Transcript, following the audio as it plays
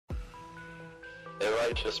a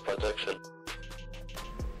righteous protection.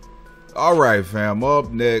 Alright fam,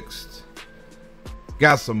 up next,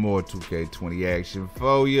 got some more 2K20 action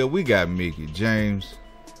for you. We got Mickie James.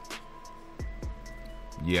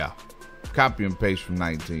 Yeah, copy and paste from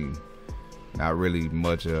 19. Not really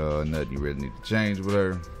much nothing you really need to change with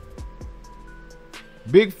her.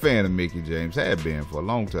 Big fan of Mickie James, had been for a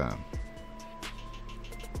long time.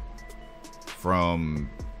 From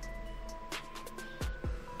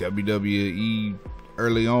WWE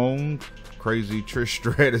early on, crazy Trish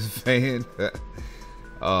Stratus fan.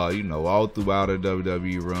 You know, all throughout her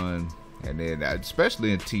WWE run, and then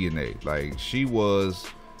especially in TNA, like she was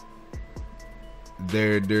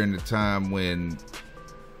there during the time when,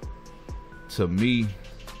 to me,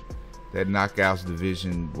 that Knockouts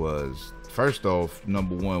division was first off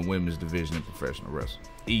 #1 women's division in professional wrestling,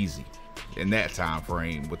 easy in that time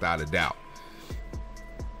frame without a doubt,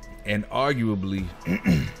 and arguably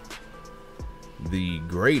the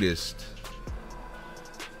greatest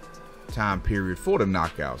time period for the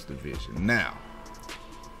Knockouts division. Now,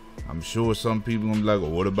 I'm sure some people gonna be like,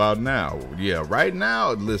 well, what about now? Yeah, right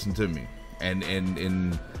now, listen to me. And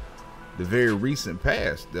in the very recent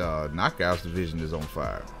past, the Knockouts division is on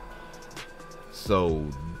fire. So,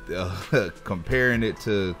 comparing it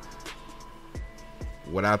to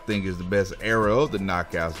what I think is the best era of the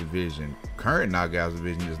Knockouts division, current Knockouts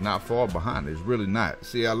division is not far behind. It's really not.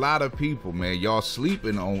 See, a lot of people, man, y'all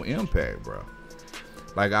sleeping on Impact, bro.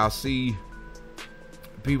 Like, I'll see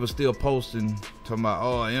people still posting, talking about,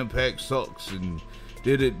 oh, Impact sucks and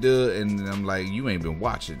and I'm like, you ain't been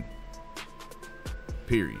watching,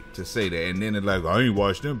 period, to say that. And then they're like, I ain't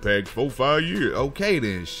watched Impact 4-5 years. Okay,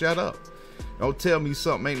 then shut up. Don't tell me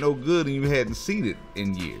something ain't no good and you hadn't seen it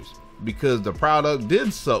in years, because the product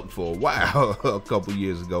did suck for a while a couple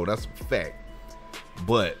years ago. That's a fact.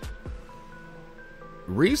 But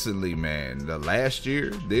recently, man, the last year,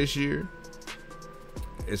 this year,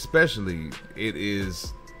 especially,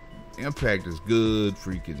 Impact is good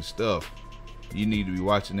freaking stuff. You need to be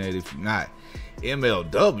watching that if you're not.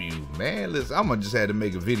 MLW, man, listen, I'm gonna just have to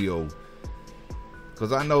make a video,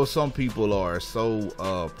 because I know some people are so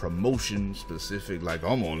promotion specific, like,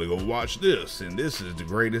 I'm only gonna watch this and this is the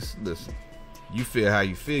greatest. Listen, you feel how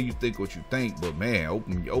you feel, you think what you think, but man,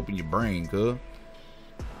 open your brain, cuz.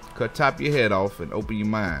 Cut top your head off and open your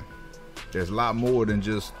mind. There's a lot more than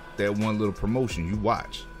just that one little promotion you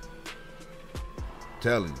watch. I'm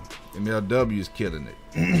telling you, MLW is killing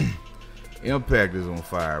it. Impact is on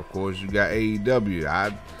fire. Of course, you got AEW.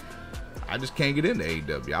 I just can't get into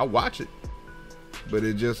AEW. I watch it, but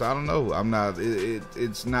it just, I don't know. I'm not.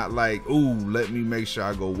 It's not like, ooh, let me make sure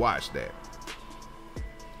I go watch that.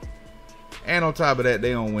 And on top of that,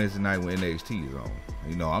 they on Wednesday night when NXT is on.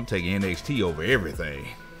 You know, I'm taking NXT over everything.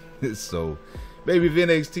 So maybe if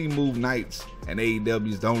NXT move nights and AEW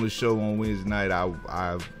is the only show on Wednesday night,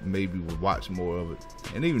 I maybe would watch more of it.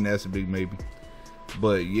 And even that's a big maybe.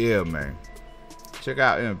 But yeah, man, check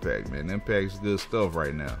out Impact, man. Impact's good stuff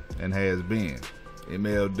right now, and has been.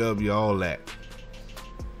 MLW, all that.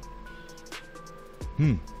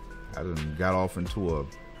 I done got off into a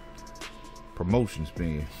promotion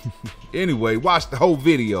spin. Anyway, watch the whole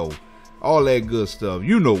video. All that good stuff.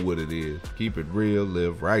 You know what it is. Keep it real,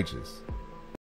 live righteous.